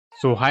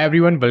So hi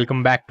everyone,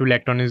 welcome back to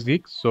Electronics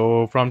Geek.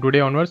 So from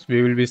today onwards,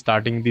 we will be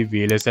starting the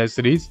VLSI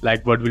series,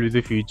 like what will be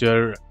the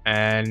future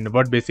and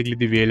what basically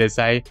the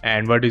VLSI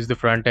and what is the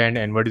front end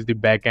and what is the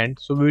back end.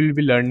 So we will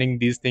be learning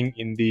these things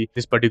in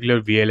this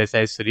particular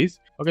VLSI series.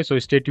 Okay, so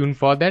stay tuned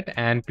for that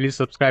and please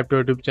subscribe to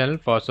our YouTube channel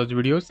for such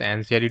videos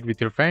and share it with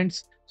your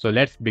friends. So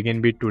let's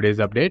begin with today's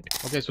update.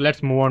 Okay, so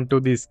let's move on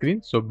to the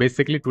screen. So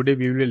basically today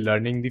we will be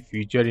learning the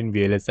future in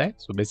VLSI.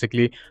 So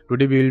basically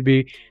today we will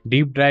be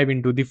deep dive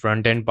into the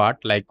front end part,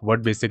 like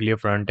what basically a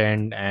front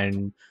end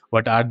and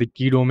what are the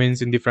key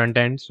domains in the front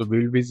end. So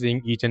we will be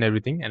seeing each and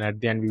everything, and at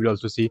the end we will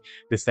also see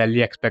the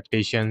salary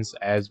expectations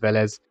as well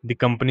as the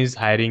companies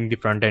hiring the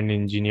front end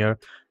engineer.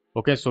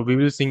 Okay, so we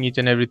will see each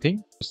and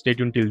everything. Stay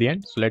tuned till the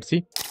end. So let's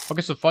see.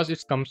 Okay, so first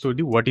it comes to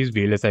the what is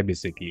VLSI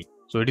basically.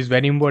 So it is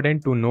very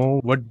important to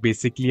know what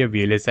basically a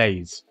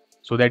VLSI is,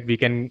 so that we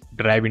can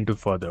dive into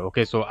further.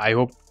 Okay, so I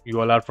hope you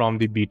all are from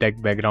the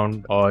BTech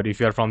background, or if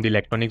you are from the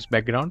electronics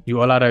background, you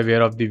all are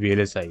aware of the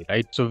VLSI,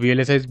 right? So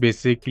VLSI is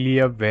basically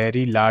a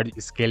very large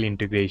scale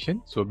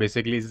integration. So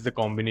basically it's the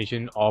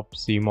combination of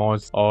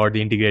CMOS or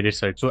the integrated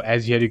circuit. So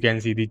as here you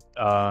can see the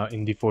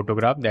in the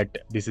photograph that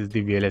this is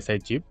the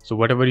VLSI chip. So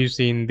whatever you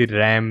see in the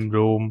RAM,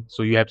 ROM,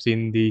 so you have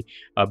seen the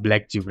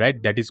black chip,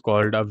 right? That is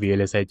called a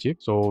VLSI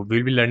chip. So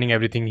we'll be learning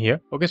everything here.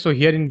 Okay, so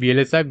here in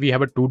VLSI we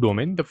have a two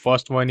domain. The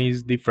first one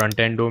is the front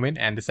end domain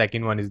and the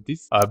second one is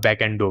this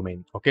back end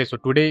domain. Okay, so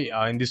today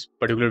in this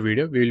particular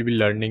video we will be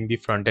learning the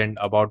front end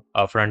about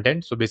front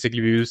end. So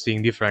basically we will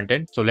seeing the front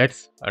end. So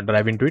let's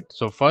dive into it.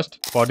 So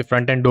first, for the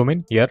front end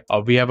domain, here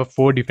we have a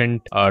four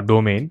different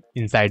domain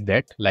inside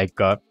that, like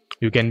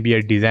you can be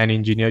a design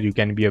engineer, you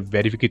can be a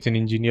verification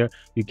engineer,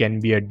 you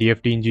can be a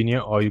DFT engineer,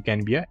 or you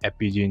can be a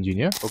FPGA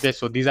engineer. Okay,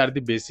 so these are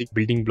the basic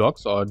building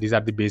blocks, or these are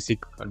the basic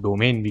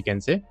domain we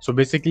can say. So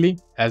basically,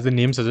 as the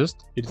name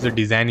suggests, it's a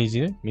design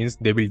engineer, means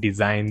they will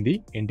design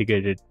the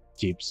integrated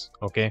chips.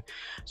 Okay,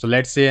 so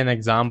let's say an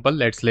example,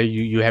 let's say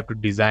you have to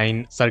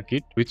design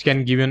circuit which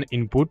can give you an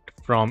input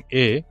from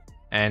A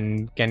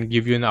and can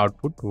give you an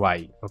output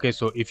Y. Okay,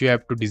 so if you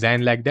have to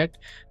design like that,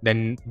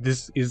 then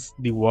this is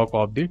the work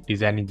of the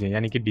design engineer.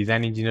 Yani ki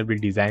design engineer will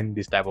design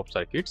this type of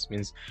circuits,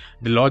 means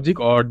the logic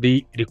or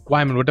the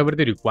requirement, whatever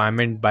the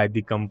requirement by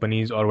the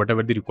companies or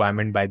whatever the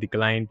requirement by the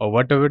client or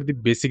whatever the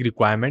basic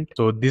requirement,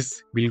 so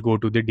this will go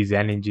to the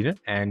design engineer,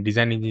 and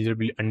design engineer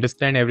will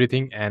understand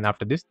everything, and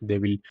after this they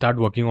will start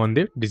working on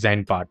the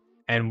design part.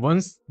 And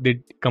once they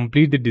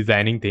complete the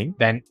designing thing,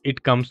 then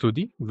it comes to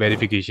the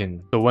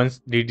verification. So once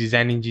the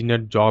design engineer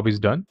job is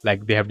done,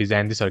 like they have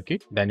designed the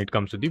circuit, then it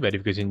comes to the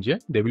verification engineer.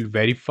 They will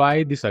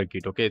verify the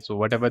circuit. Okay, so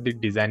whatever the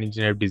design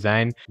engineer have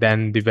designed,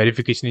 then the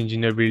verification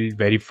engineer will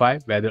verify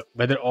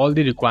whether all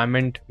the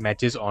requirement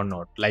matches or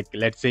not. Like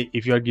let's say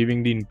if you are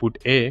giving the input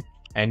A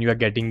and you are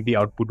getting the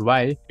output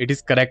Y, it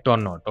is correct or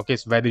not. Okay,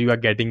 so whether you are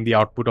getting the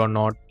output or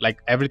not, like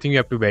everything you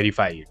have to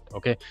verify it.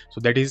 Okay, so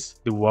that is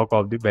the work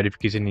of the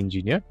verification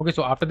engineer. Okay,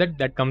 so after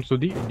that comes to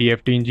the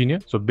DFT engineer.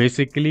 So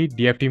basically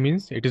DFT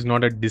means it is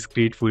not a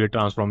discrete Fourier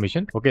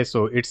transformation. Okay,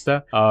 so it's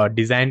the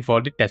design for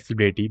the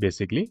testability.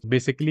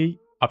 Basically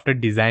after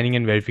designing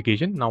and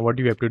verification, now what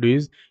you have to do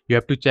is you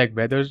have to check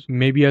whether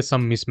maybe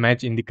some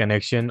mismatch in the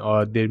connection,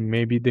 or there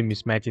may be the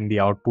mismatch in the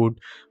output.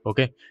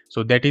 Okay,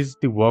 so that is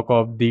the work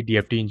of the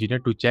DFT engineer,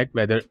 to check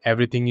whether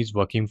everything is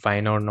working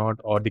fine or not,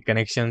 or the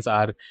connections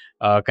are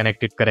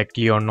connected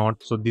correctly or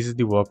not. So this is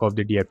the work of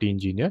the DFT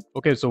engineer.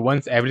 Okay, so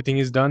once everything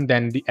is done,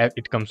 then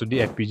it comes to the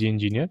FPGA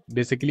engineer.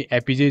 Basically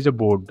FPGA is a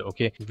board,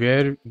 okay,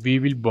 where we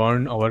will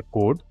burn our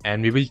code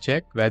and we will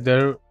check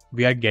whether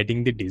we are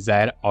getting the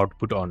desired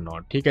output or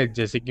not. ठीक है,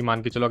 जैसे कि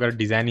मान के चलो अगर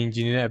design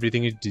engineer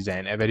everything is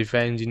design, a verify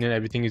engineer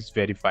everything is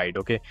verified.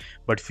 Okay,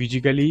 but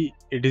physically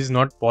it is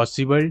not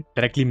possible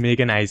directly make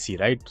an IC,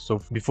 right? So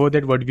before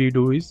that what we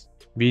do is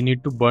we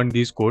need to burn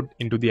this code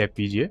into the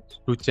FPGA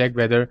to check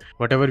whether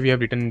whatever we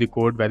have written in the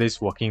code, whether it's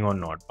working or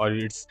not, or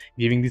it's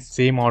giving the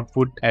same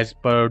output as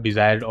per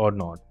desired or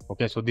not.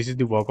 Okay, so this is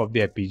the work of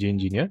the FPGA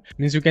engineer.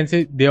 Means you can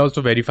say they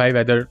also verify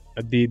whether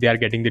they are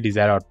getting the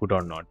desired output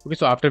or not. Okay,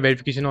 so after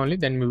verification only,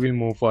 then we will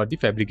move for the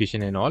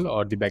fabrication and all,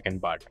 or the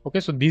backend part. Okay,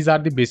 so these are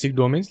the basic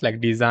domains like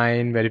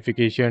design,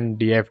 verification,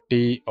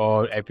 DFT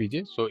or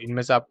FPGA. So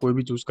इनमें से आप कोई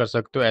भी choose कर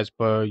सकते हो as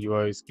per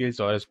your skills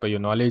or as per your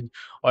knowledge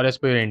or as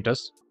per your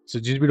interest. So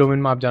जिस भी डोमेन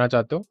में आप जाना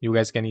चाहते हो, you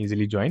guys can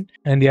easily join,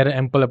 and there are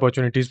ample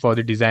opportunities for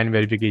the design,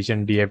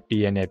 verification,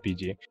 DFT and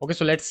FPGA. Okay,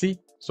 so let's see.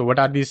 So what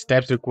are the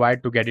steps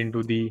required to get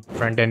into the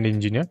front end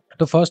engineer?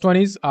 The first one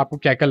is आपको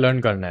क्या क्या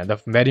learn करना है. The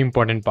very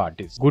important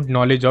part is good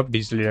knowledge of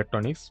digital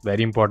electronics.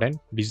 Very important.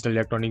 Digital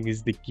electronics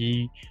is the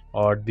key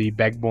or the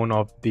backbone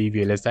of the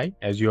VLSI,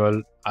 as you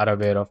all are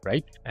aware of,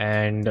 right?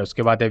 And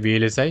उसके बाद है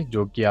VLSI,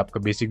 जो कि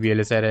आपका basic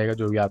VLSI रहेगा,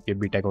 जो भी आपके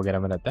BTech वगैरह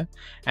में रहता है.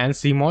 And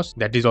CMOS,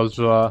 that is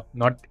also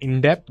not in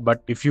depth,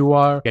 but if you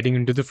are getting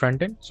into the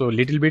front end, so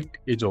little bit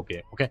is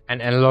okay. Okay,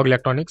 and analog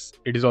electronics,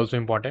 it is also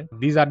important.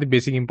 These are the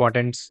basic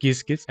important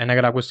skills. And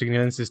अगर आपको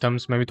signal and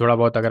systems में भी थोड़ा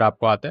बहुत अगर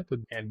आपको आता है,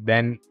 तो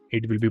then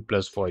it will be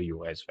plus for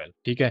you as well.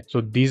 ठीक है,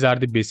 so these are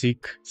the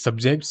basic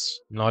subjects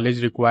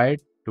knowledge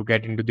required to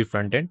get into the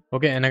front end.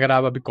 Okay, and अगर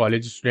आप अभी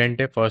कॉलेज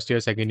स्टूडेंट है, first year,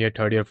 second year,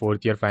 third year,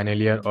 fourth year,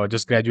 final year और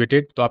just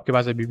graduated, तो आपके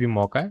पास अभी भी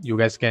मौका है. You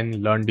guys can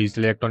learn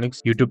digital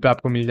electronics. YouTube पे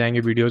आपको मिल जाएंगे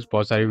वीडियोस,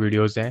 बहुत सारे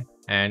वीडियोस हैं.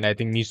 And I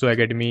think Niso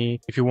Academy,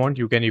 if you want,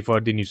 you can refer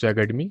the Niso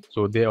Academy.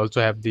 So they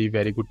also have the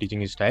very good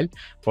teaching style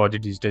for the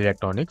digital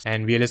electronics.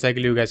 And VLSI के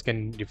लिए you guys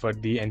can refer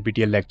the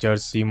NPTEL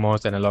lectures,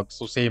 CMOS, analog.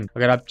 So same.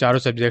 अगर आप चारों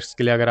subjects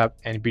के लिए अगर आप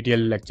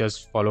NPTEL lectures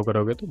follow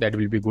करोगे तो that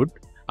will be good.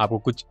 आपको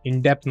कुछ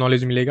इन डेप्थ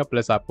नॉलेज मिलेगा,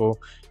 प्लस आपको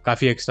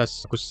काफी एक्स्ट्रा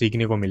कुछ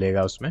सीखने को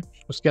मिलेगा उसमें.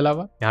 उसके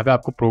अलावा यहाँ पे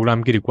आपको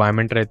प्रोग्राम की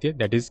रिक्वायरमेंट रहती है,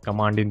 that is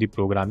command in the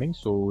programming.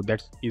 So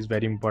that is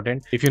very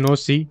important. If you know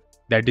C,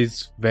 that is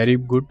very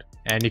good,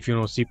 and if you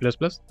know C++,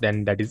 then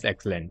that is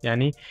excellent.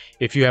 Yani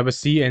if you have a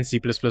C and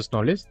C++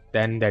 knowledge,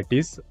 then that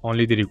is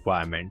only the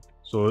requirement.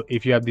 So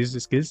if you have these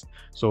skills,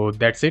 so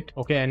that's it.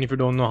 Okay, and if you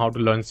don't know how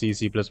to learn C,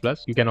 C++,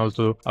 you can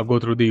also go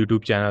through the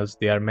YouTube channels.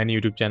 There are many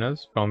YouTube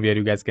channels from where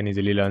you guys can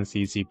easily learn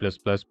C, C++,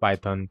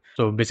 Python.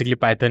 So basically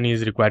Python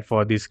is required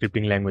for the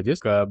scripting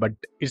languages, but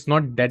it's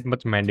not that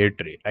much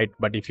mandatory, right?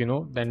 But if you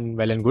know, then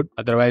well and good.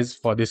 Otherwise,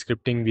 for the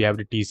scripting, we have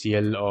the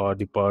TCL or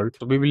the Perl.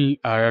 So we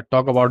will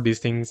talk about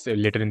these things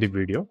later in the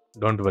video.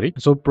 Don't worry.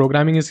 So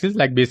programming skills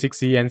like basic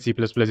C and C++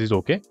 is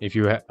okay if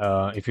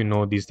you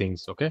know these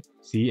things. Okay,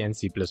 C and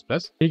C++.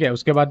 ठीक है.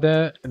 उसके बाद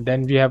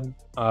then we have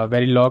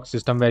Verilog,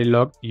 System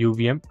Verilog,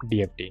 UVM,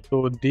 DFT.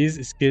 So these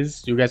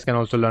skills you guys can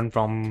also learn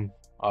from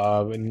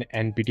in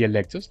NPTEL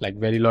lectures. Like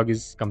Verilog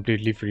is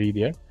completely free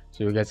there,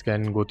 so you guys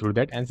can go through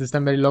that. And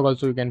System Verilog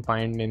also you can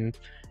find in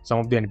some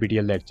of the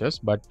NPTEL lectures,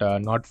 but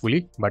not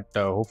fully. But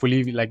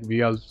hopefully, like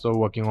we are also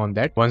working on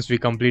that. Once we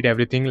complete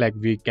everything, like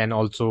we can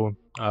also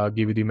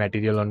give you the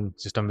material on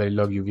System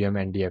Verilog, UVM,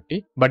 and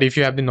DFT. But if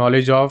you have the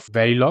knowledge of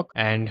Verilog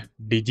and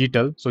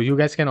digital, so you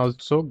guys can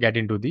also get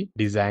into the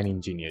design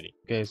engineering.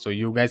 Okay, so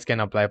you guys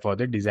can apply for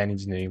the design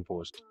engineering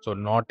post. So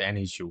not an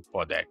issue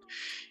for that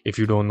if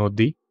you don't know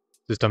the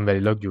System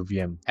Verilog,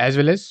 UVM. As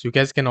well as you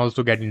guys can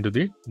also get into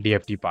the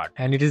DFT part,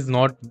 and it is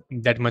not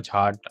that much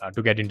hard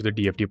to get into the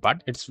DFT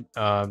part. It's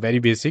very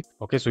basic.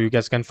 Okay, so you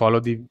guys can follow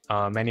the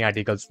many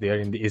articles there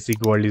in the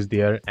ASIC world is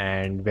there,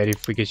 and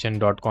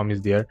verification.com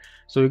is there.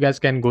 So you guys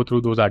can go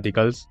through those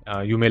articles.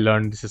 You may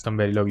learn the System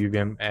Verilog,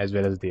 UVM as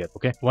well as there.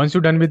 Okay, once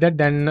you're done with that,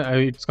 then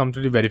it's come to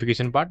the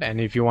verification part.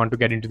 And if you want to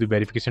get into the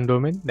verification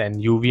domain, then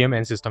UVM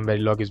and System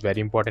Verilog is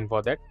very important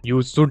for that.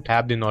 You should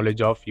have the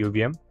knowledge of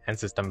UVM and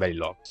System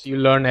Verilog. So you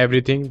learn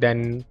everything,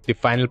 then the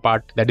final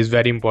part that is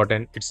very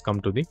important, it's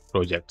come to the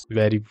projects.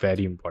 Very,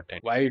 very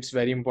important. Why it's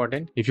very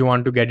important? If you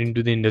want to get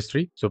into the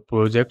industry, so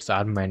projects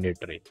are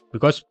mandatory,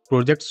 because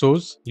project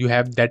shows you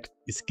have that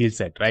skill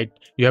set, right?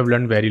 You have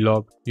learned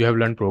Verilog, you have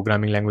learned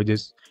programming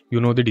languages,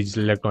 you know the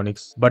digital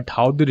electronics, but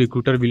how the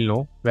recruiter will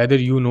know whether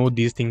you know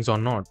these things or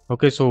not?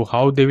 Okay, so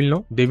how they will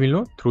know? They will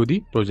know through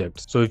the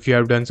projects. So if you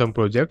have done some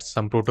projects,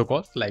 some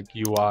protocols like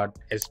UART,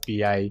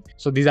 SPI,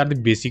 so these are the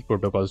basic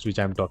protocols which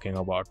I'm talking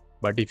about.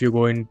 But if you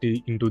go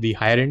into the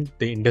higher end,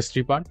 the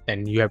industry part,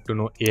 then you have to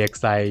know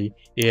AXI,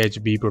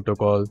 AHB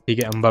protocol, okay,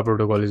 AMBA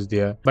protocol is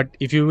there. But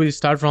if you will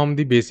start from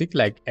the basic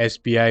like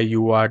SPI,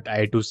 UART,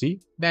 I2C,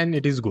 then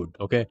it is good.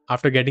 Okay,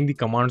 after getting the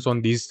commands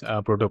on these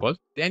protocols,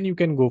 then you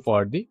can go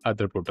for the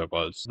other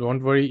protocols.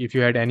 Don't worry if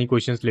you had any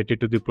questions related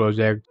to the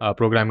project,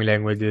 programming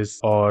languages,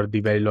 or the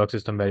Verilog,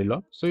 System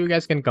Verilog. So you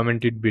guys can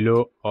comment it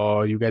below,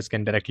 or you guys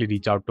can directly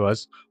reach out to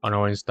us on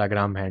our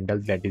Instagram handle,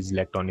 that is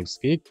Electronics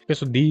Geek. Okay,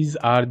 so these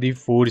are the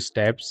 4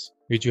 steps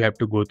which you have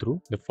to go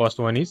through. The first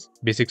one is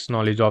basics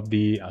knowledge of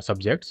the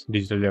subjects,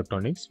 digital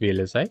electronics,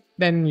 VLSI.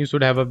 Then you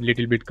should have a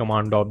little bit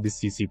command of the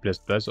C, C++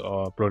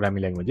 or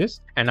programming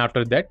languages. And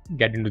after that,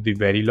 get into the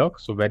Verilog.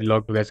 So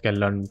Verilog you guys can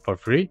learn for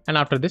free. And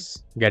after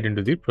this, get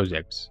into the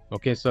projects.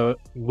 Okay, so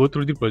go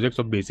through the projects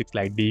of basics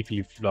like D,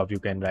 flip-flop you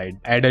can write,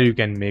 adder you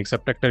can make,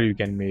 subtractor you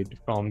can make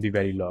from the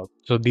Verilog.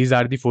 So these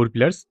are the 4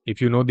 pillars. If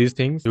you know these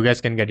things, you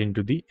guys can get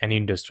into the any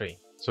industry.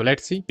 So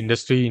let's see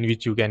industry in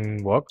which you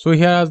can work. So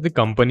here are the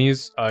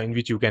companies in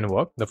which you can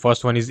work. The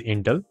first one is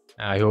Intel.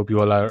 I hope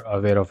you all are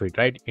aware of it,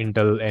 right?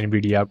 Intel,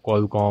 Nvidia,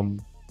 Qualcomm,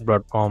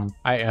 Broadcom,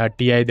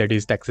 TI, that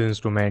is Texas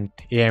Instrument,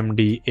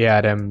 AMD,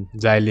 ARM,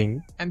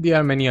 Xilinx, and there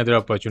are many other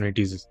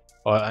opportunities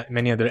or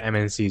many other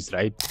MNCs,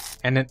 right?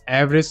 And an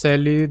average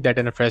salary that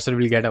a fresher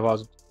will get about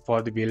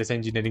for the VLSI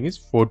engineering is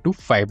 4 to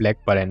 5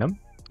 lakh per annum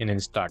in a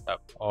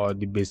startup or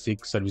the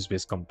basic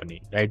service-based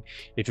company, right?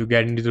 If you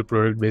get into the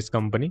product-based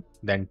company,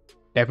 then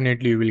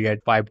definitely you will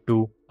get 5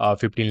 to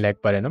 15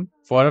 lakh per annum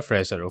for a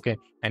fresher. Okay,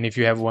 and if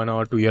you have 1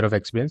 or 2 years of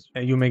experience,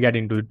 you may get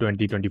into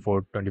 20,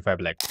 24,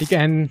 25 lakh. Okay,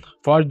 and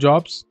for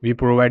jobs, we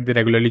provide the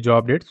regularly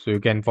job dates, so you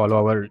can follow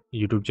our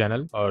YouTube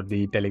channel or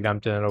the Telegram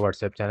channel or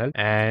WhatsApp channel,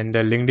 and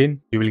LinkedIn,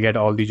 you will get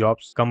all the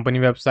jobs. Company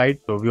website,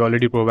 so we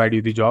already provide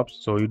you the jobs,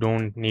 so you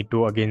don't need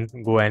to again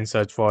go and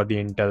search for the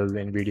Intel,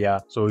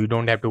 Nvidia, so you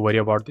don't have to worry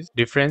about this.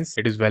 Reference,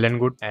 it is well and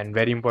good and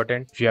very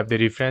important. If you have the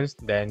reference,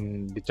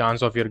 then the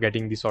chance of your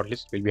getting the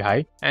shortlist will be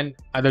high. And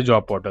other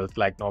job portals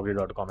like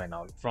Naukri.com and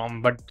all,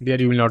 but there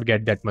you will not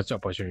get that much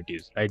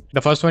opportunities, right?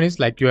 The first one is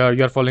like you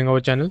are following our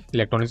channel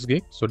Electronics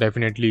Geek, so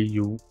definitely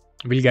you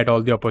will get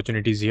all the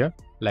opportunities here.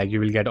 Like you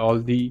will get all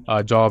the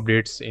job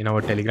updates in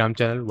our Telegram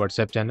channel,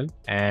 WhatsApp channel,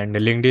 and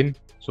LinkedIn.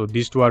 So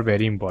these two are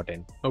very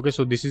important. Okay,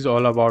 so this is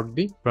all about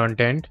the front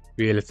end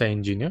VLSI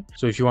engineer.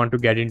 So if you want to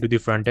get into the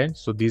front end,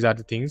 so these are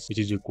the things which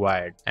is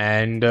required,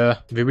 and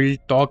we will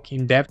talk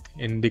in depth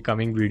in the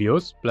coming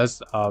videos.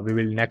 Plus we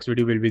will next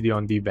video will be the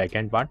on the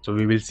backend part, so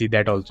we will see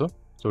that also.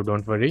 So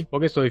don't worry.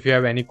 Okay, so if you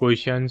have any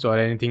questions or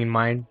anything in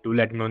mind, do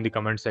let me know in the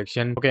comment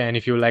section. Okay, and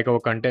if you like our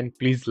content,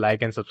 please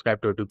like and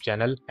subscribe to our YouTube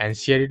channel and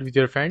share it with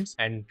your friends.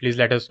 And please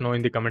let us know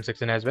in the comment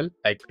section as well.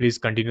 Like, please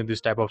continue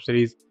this type of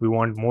series. We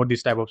want more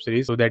this type of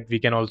series so that we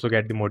can also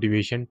get the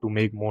motivation to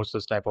make more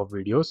such type of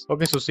videos.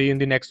 Okay, so see you in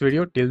the next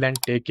video. Till then,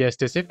 take care,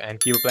 stay safe, and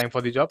keep applying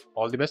for the job.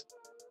 All the best.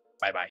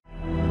 Bye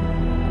bye.